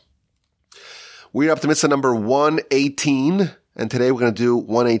We're up to mitzvah number 118, and today we're going to do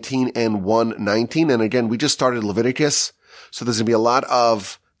 118 and 119. And again, we just started Leviticus, so there's going to be a lot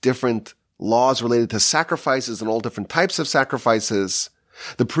of different laws related to sacrifices and all different types of sacrifices.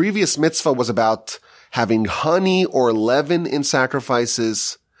 The previous mitzvah was about having honey or leaven in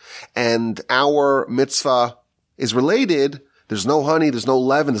sacrifices, and our mitzvah is related. There's no honey, there's no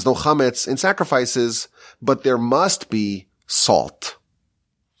leaven, there's no chametz in sacrifices, but there must be salt.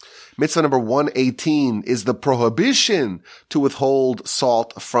 Mitzvah number 118 is the prohibition to withhold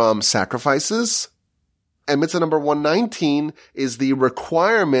salt from sacrifices. And mitzvah number 119 is the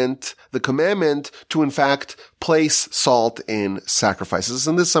requirement, the commandment to in fact place salt in sacrifices.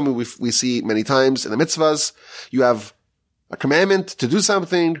 And this is something we see many times in the mitzvahs. You have a commandment to do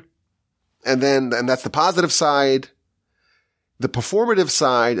something, and that's the positive side. The performative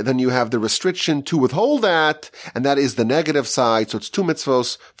side, and then you have the restriction to withhold that, and that is the negative side. So it's two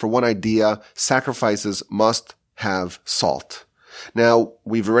mitzvos for one idea. Sacrifices must have salt. Now,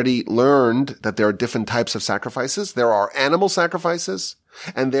 we've already learned that there are different types of sacrifices. There are animal sacrifices,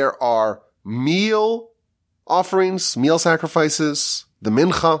 and there are meal offerings, meal sacrifices, the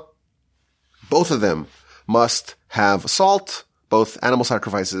mincha. Both of them must have salt, both animal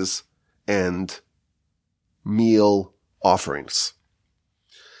sacrifices and meal offerings.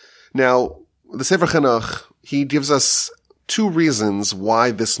 Now, the Sefer Chinuch, he gives us two reasons why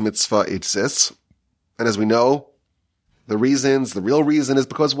this mitzvah exists. And as we know, the real reason is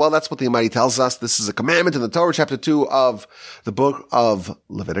because, well, that's what the Almighty tells us. This is a commandment in the Torah, chapter 2 of the book of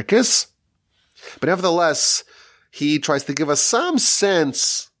Leviticus. But nevertheless, he tries to give us some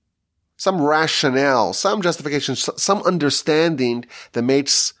sense, some rationale, some justification, some understanding that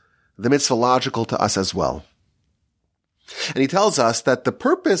makes the mitzvah logical to us as well. And he tells us that the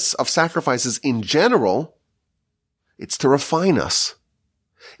purpose of sacrifices in general, it's to refine us.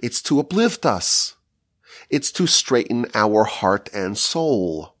 It's to uplift us. It's to straighten our heart and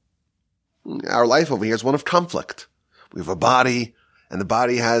soul. Our life over here is one of conflict. We have a body, and the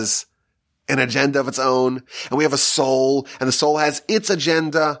body has an agenda of its own, and we have a soul, and the soul has its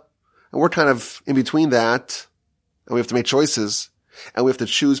agenda, and we're kind of in between that, and we have to make choices, and we have to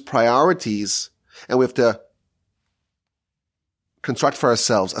choose priorities, and we have to construct for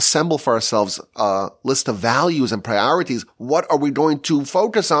ourselves, assemble for ourselves a list of values and priorities. What are we going to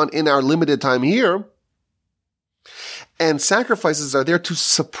focus on in our limited time here? And sacrifices are there to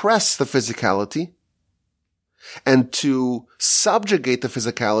suppress the physicality and to subjugate the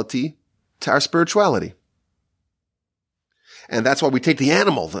physicality to our spirituality. And that's why we take the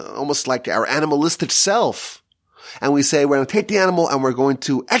animal, almost like our animalistic self, and we say we're going to take the animal and we're going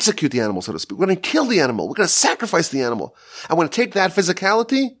to execute the animal, so to speak. We're going to kill the animal. We're going to sacrifice the animal. And we're going to take that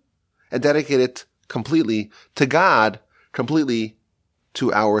physicality and dedicate it completely to God, completely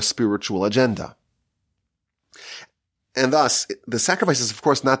to our spiritual agenda. And thus, the sacrifice is, of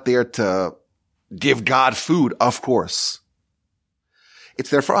course, not there to give God food, of course. It's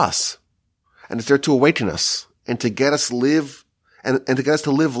there for us. And it's there to awaken us and to get us live and to get us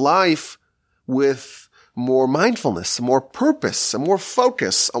to live life with more mindfulness, more purpose, and more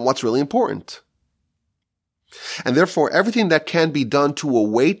focus on what's really important. And therefore, everything that can be done to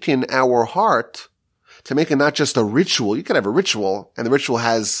awaken our heart, to make it not just a ritual. You can have a ritual, and the ritual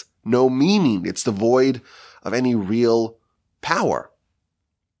has no meaning. It's devoid of any real power.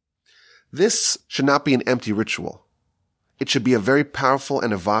 This should not be an empty ritual. It should be a very powerful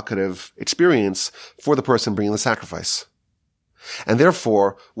and evocative experience for the person bringing the sacrifice. And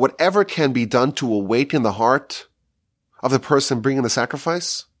therefore, whatever can be done to awaken the heart of the person bringing the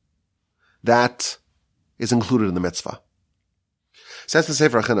sacrifice, that is included in the mitzvah. Says the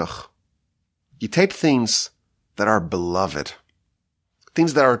Sefer Chinuch, you take things that are beloved,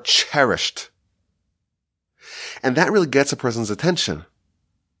 things that are cherished, and that really gets a person's attention.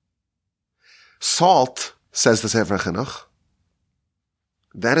 Salt, says the Sefer Chinuch,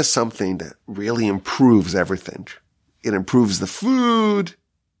 that is something that really improves everything. It improves the food.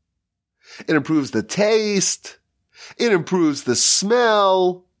 It improves the taste. It improves the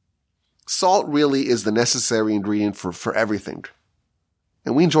smell. Salt really is the necessary ingredient for everything.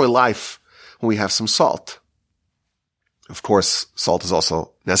 And we enjoy life when we have some salt. Of course, salt is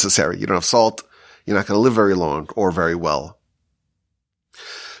also necessary. You don't have salt, you're not going to live very long or very well.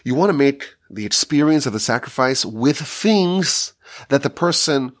 You want to make the experience of the sacrifice with things that the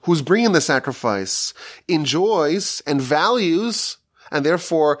person who's bringing the sacrifice enjoys and values, and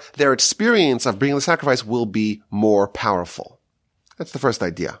therefore their experience of bringing the sacrifice will be more powerful. That's the first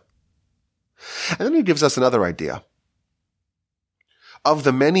idea. And then he gives us another idea. Of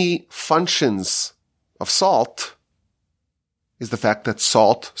the many functions of salt, is the fact that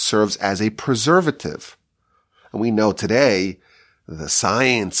salt serves as a preservative. And we know today the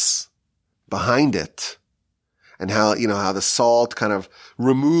science behind it and how the salt kind of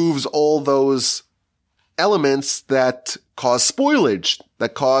removes all those elements that cause spoilage,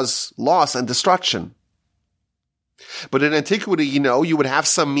 that cause loss and destruction. But in antiquity, you would have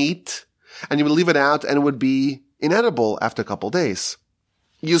some meat and you would leave it out and it would be inedible after a couple of days.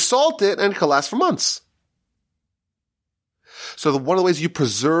 You salt it and it could last for months. So one of the ways you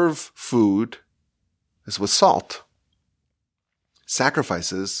preserve food is with salt.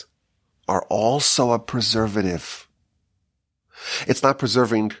 Sacrifices are also a preservative. It's not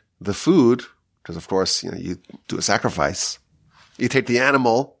preserving the food, because of course, you do a sacrifice. You take the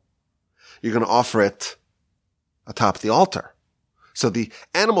animal, you're going to offer it atop the altar. So the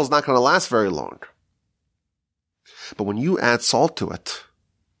animal is not going to last very long. But when you add salt to it,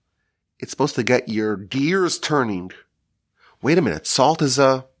 it's supposed to get your gears turning. Wait a minute, salt is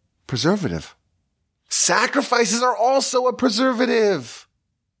a preservative. Sacrifices are also a preservative.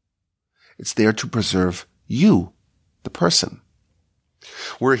 It's there to preserve you, the person.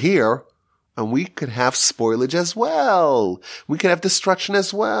 We're here, and we could have spoilage as well. We could have destruction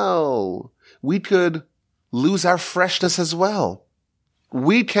as well. We could lose our freshness as well.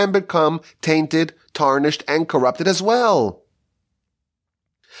 We can become tainted, tarnished, and corrupted as well.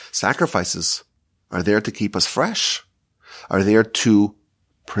 Sacrifices are there to keep us fresh, are there to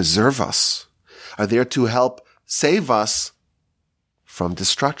preserve us, are there to help save us from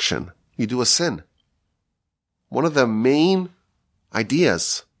destruction. You do a sin. One of the main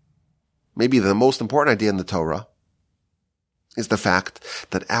ideas, maybe the most important idea in the Torah, is the fact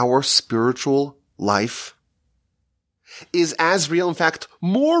that our spiritual life is as real, in fact,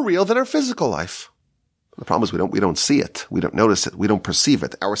 more real than our physical life. The problem is we don't see it. We don't notice it. We don't perceive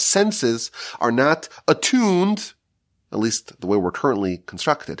it. Our senses are not attuned, at least the way we're currently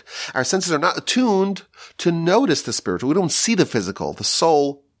constructed. Our senses are not attuned to notice the spiritual. We don't see the physical. The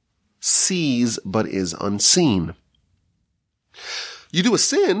soul sees but is unseen. You do a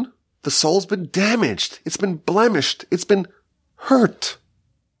sin, the soul's been damaged. It's been blemished. It's been hurt.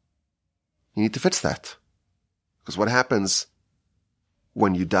 You need to fix that. Because what happens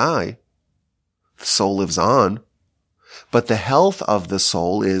when you die? The soul lives on, but the health of the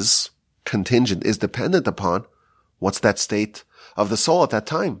soul is contingent, is dependent upon what's that state of the soul at that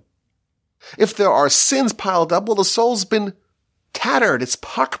time. If there are sins piled up, well, the soul's been tattered, it's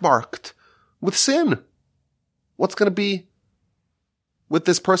pockmarked with sin. What's going to be with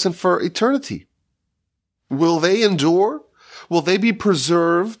this person for eternity? Will they endure? Will they be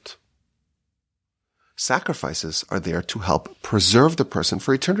preserved? Sacrifices are there to help preserve the person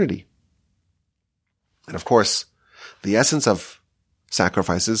for eternity. And of course, the essence of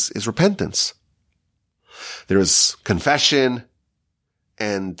sacrifices is repentance. There is confession,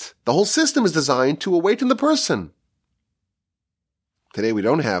 and the whole system is designed to awaken the person. Today we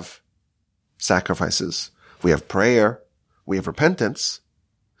don't have sacrifices. We have prayer, we have repentance,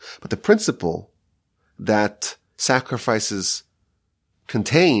 but the principle that sacrifices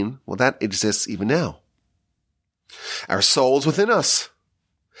contain, well, that exists even now. Our soul is within us,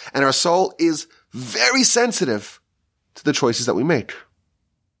 and our soul is very sensitive to the choices that we make.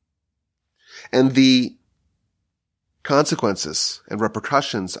 And the consequences and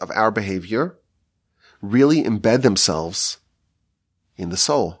repercussions of our behavior really embed themselves in the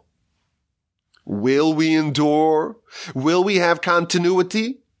soul. Will we endure? Will we have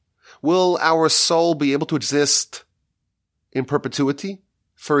continuity? Will our soul be able to exist in perpetuity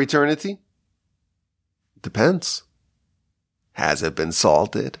for eternity? Depends. Has it been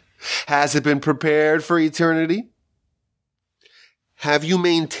salted? Has it been prepared for eternity? Have you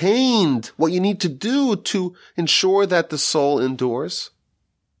maintained what you need to do to ensure that the soul endures?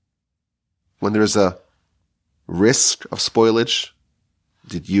 When there's a risk of spoilage,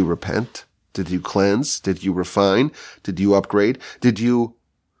 did you repent? Did you cleanse? Did you refine? Did you upgrade? Did you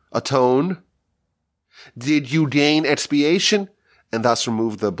atone? Did you gain expiation and thus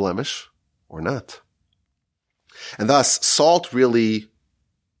remove the blemish or not? And thus, salt really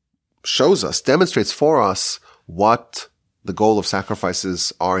shows us, demonstrates for us what the goal of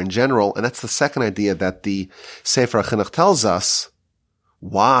sacrifices are in general. And that's the second idea that the Sefer HaChinuch tells us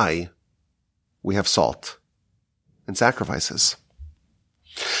why we have salt in sacrifices.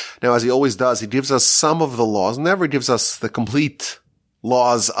 Now, as he always does, he gives us some of the laws, never gives us the complete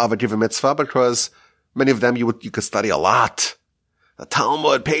laws of a given mitzvah, because many of them you could study a lot. The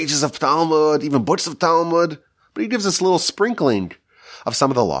Talmud, pages of Talmud, even books of Talmud. But he gives us a little sprinkling of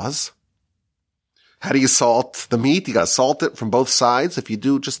some of the laws How do you salt the meat? You gotta salt it from both sides. If you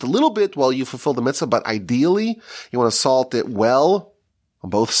do just a little bit, well, you fulfill the mitzvah, but ideally, you want to salt it well on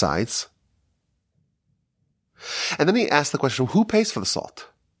both sides. And then he asked the question, who pays for the salt?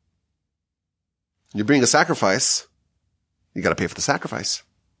 You bring a sacrifice, you gotta pay for the sacrifice.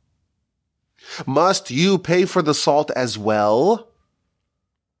 Must you pay for the salt as well?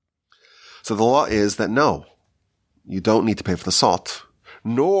 So the law is that no, you don't need to pay for the salt,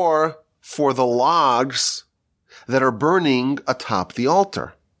 nor for the logs that are burning atop the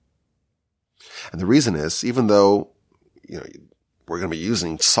altar. And the reason is, even though, we're going to be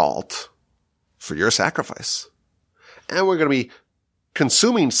using salt for your sacrifice, and we're going to be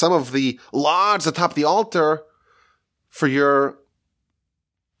consuming some of the logs atop the altar for your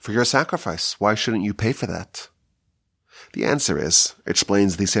sacrifice, why shouldn't you pay for that? The answer is,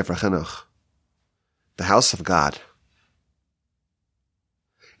 explains the Sefer Chinuch, the house of God,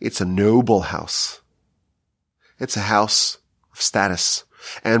 it's a noble house. It's a house of status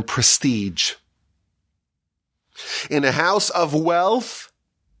and prestige. In a house of wealth,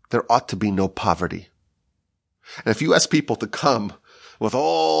 there ought to be no poverty. And if you ask people to come with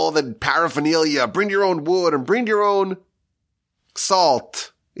all the paraphernalia, bring your own wood and bring your own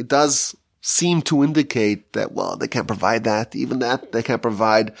salt, it does seem to indicate that, well, they can't provide that. Even that they can't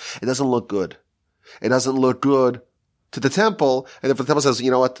provide. It doesn't look good. It doesn't look good to the temple, and if the temple says,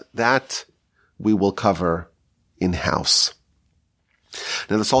 you know what, that we will cover in-house.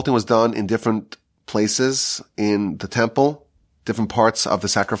 Now the salting was done in different places in the temple. Different parts of the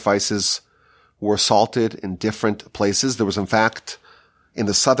sacrifices were salted in different places. There was, in fact, in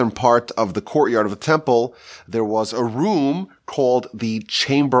the southern part of the courtyard of the temple, there was a room called the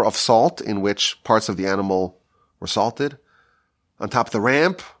Chamber of Salt, in which parts of the animal were salted. On top of the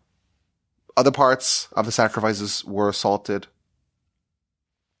ramp, other parts of the sacrifices were salted.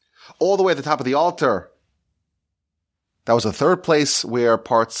 All the way at the top of the altar, that was a third place where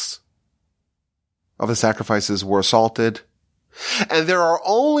parts of the sacrifices were salted. And there are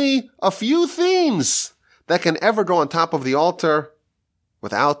only a few things that can ever go on top of the altar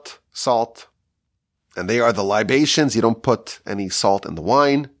without salt. And they are the libations. You don't put any salt in the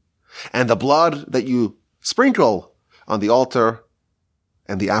wine. And the blood that you sprinkle on the altar,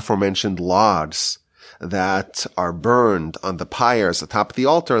 and the aforementioned logs that are burned on the pyres atop of the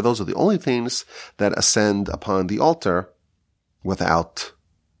altar, those are the only things that ascend upon the altar without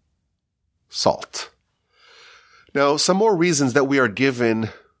salt. Now, some more reasons that we are given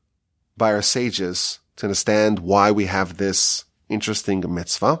by our sages to understand why we have this interesting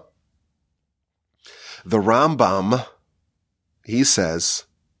mitzvah. The Rambam, he says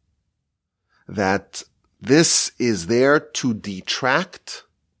that this is there to detract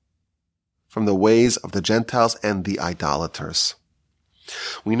from the ways of the Gentiles and the idolaters.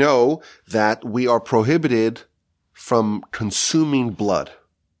 We know that we are prohibited from consuming blood.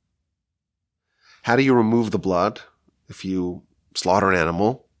 How do you remove the blood? If you slaughter an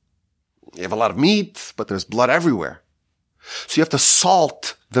animal, you have a lot of meat, but there's blood everywhere. So you have to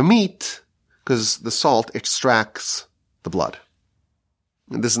salt the meat because the salt extracts the blood.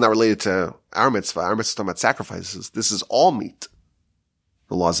 And this is not related to our mitzvah. Our mitzvah is talking about sacrifices. This is all meat.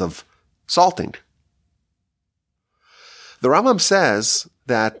 The laws of salting. The Rambam says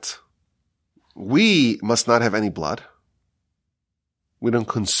that we must not have any blood. We don't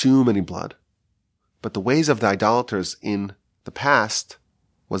consume any blood. But the ways of the idolaters in the past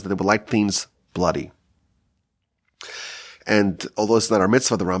was that they would like things bloody. And although it's not our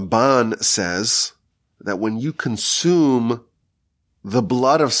mitzvah, the Ramban says that when you consume the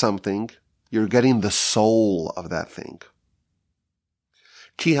blood of something, you're getting the soul of that thing.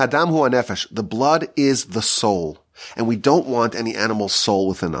 Ki hadam hu hanefesh. The blood is the soul. And we don't want any animal soul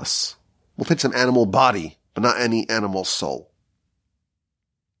within us. We'll take some animal body, but not any animal soul.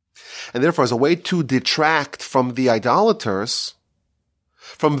 And therefore, as a way to detract from the idolaters,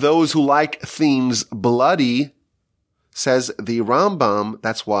 from those who like things bloody, says the Rambam,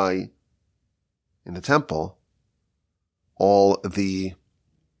 that's why in the temple, all the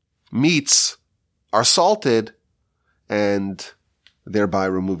meats are salted and thereby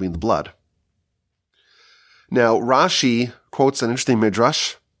removing the blood. Now, Rashi quotes an interesting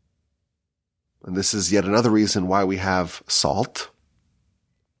midrash, and this is yet another reason why we have salt.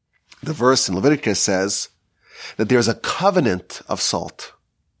 The verse in Leviticus says that there's a covenant of salt.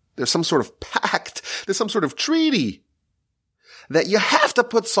 There's some sort of pact. There's some sort of treaty that you have to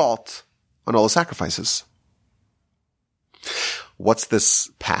put salt on all the sacrifices. What's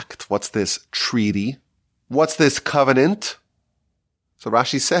this pact? What's this treaty? What's this covenant? So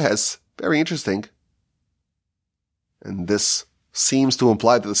Rashi says, very interesting. And this seems to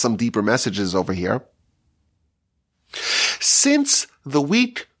imply that there's some deeper messages over here. Since the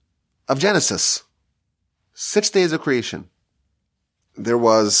week of Genesis, 6 days of creation, there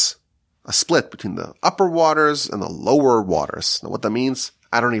was a split between the upper waters and the lower waters. Now what that means,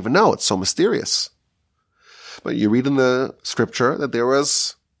 I don't even know. It's so mysterious. But you read in the scripture that there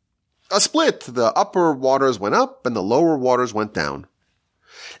was a split. The upper waters went up and the lower waters went down.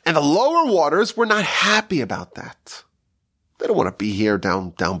 And the lower waters were not happy about that. They don't want to be here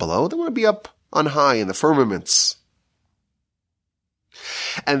down below. They want to be up on high in the firmaments.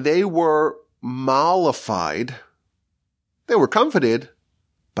 And they were mollified. They were comforted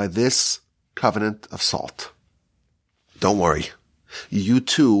by this covenant of salt. Don't worry. You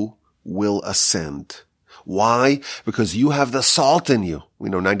too will ascend. Why? Because you have the salt in you. We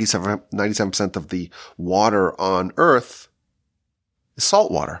know 97% of the water on earth is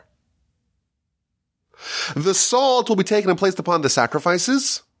salt water. The salt will be taken and placed upon the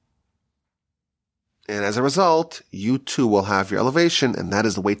sacrifices. And as a result, you too will have your elevation, and that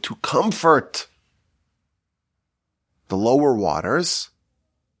is the way to comfort the lower waters.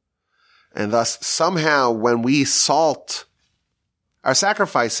 And thus, somehow, when we salt our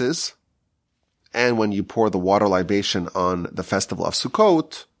sacrifices, and when you pour the water libation on the festival of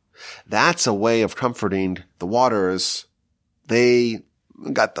Sukkot, that's a way of comforting the waters. They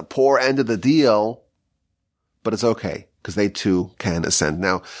got the poor end of the deal, but it's okay, because they too can ascend.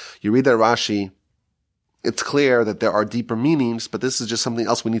 Now, you read that Rashi, it's clear that there are deeper meanings, but this is just something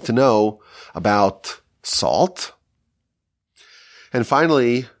else we need to know about salt. And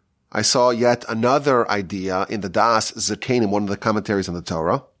finally, I saw yet another idea in the Das Zakenim, one of the commentaries on the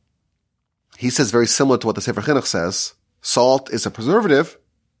Torah. He says very similar to what the Sefer Chinuch says. Salt is a preservative.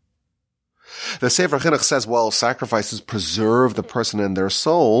 The Sefer Chinuch says, well, sacrifices preserve the person and their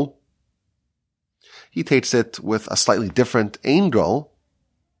soul. He takes it with a slightly different angle.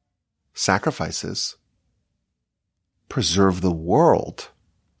 Sacrifices preserve the world.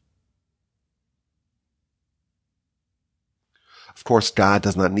 Of course, God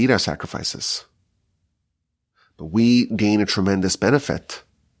does not need our sacrifices, but we gain a tremendous benefit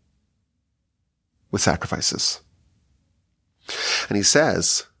with sacrifices. And he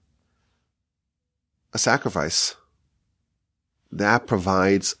says, a sacrifice that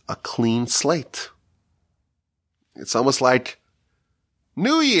provides a clean slate. It's almost like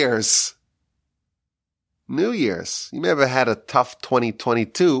New Year's. New Year's. You may have had a tough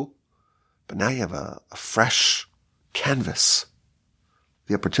 2022, but now you have a fresh canvas.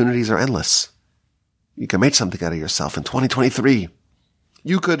 The opportunities are endless. You can make something out of yourself in 2023.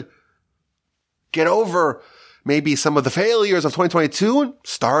 You could get over maybe some of the failures of 2022 and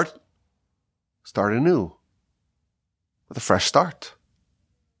start anew with a fresh start.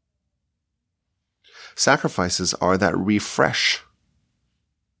 Sacrifices are that refresh,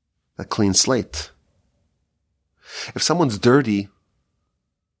 that clean slate. If someone's dirty,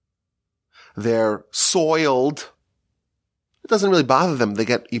 they're soiled, it doesn't really bother them. They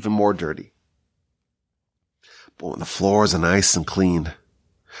get even more dirty. But when the floors are nice and clean,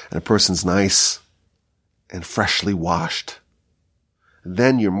 and a person's nice and freshly washed,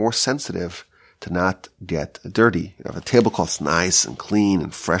 then you're more sensitive to not get dirty. You have a tablecloth's nice and clean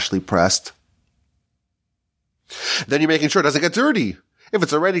and freshly pressed. Then you're making sure it doesn't get dirty. If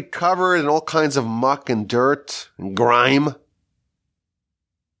it's already covered in all kinds of muck and dirt and grime,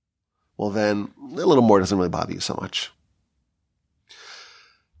 well then a little more doesn't really bother you so much.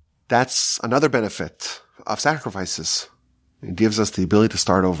 That's another benefit of sacrifices. It gives us the ability to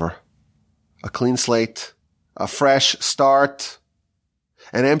start over. A clean slate, a fresh start,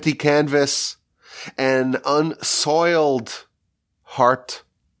 an empty canvas, an unsoiled heart,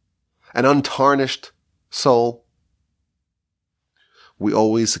 an untarnished soul. We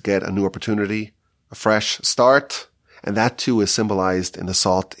always get a new opportunity, a fresh start, and that too is symbolized in the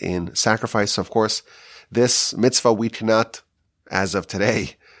salt in sacrifice. So of course, this mitzvah we cannot, as of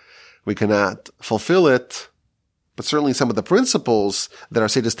today, we cannot fulfill it, but certainly some of the principles that our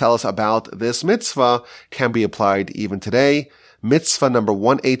sages tell us about this mitzvah can be applied even today. Mitzvah number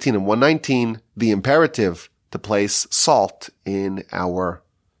 118 and 119, the imperative to place salt in our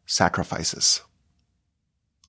sacrifices.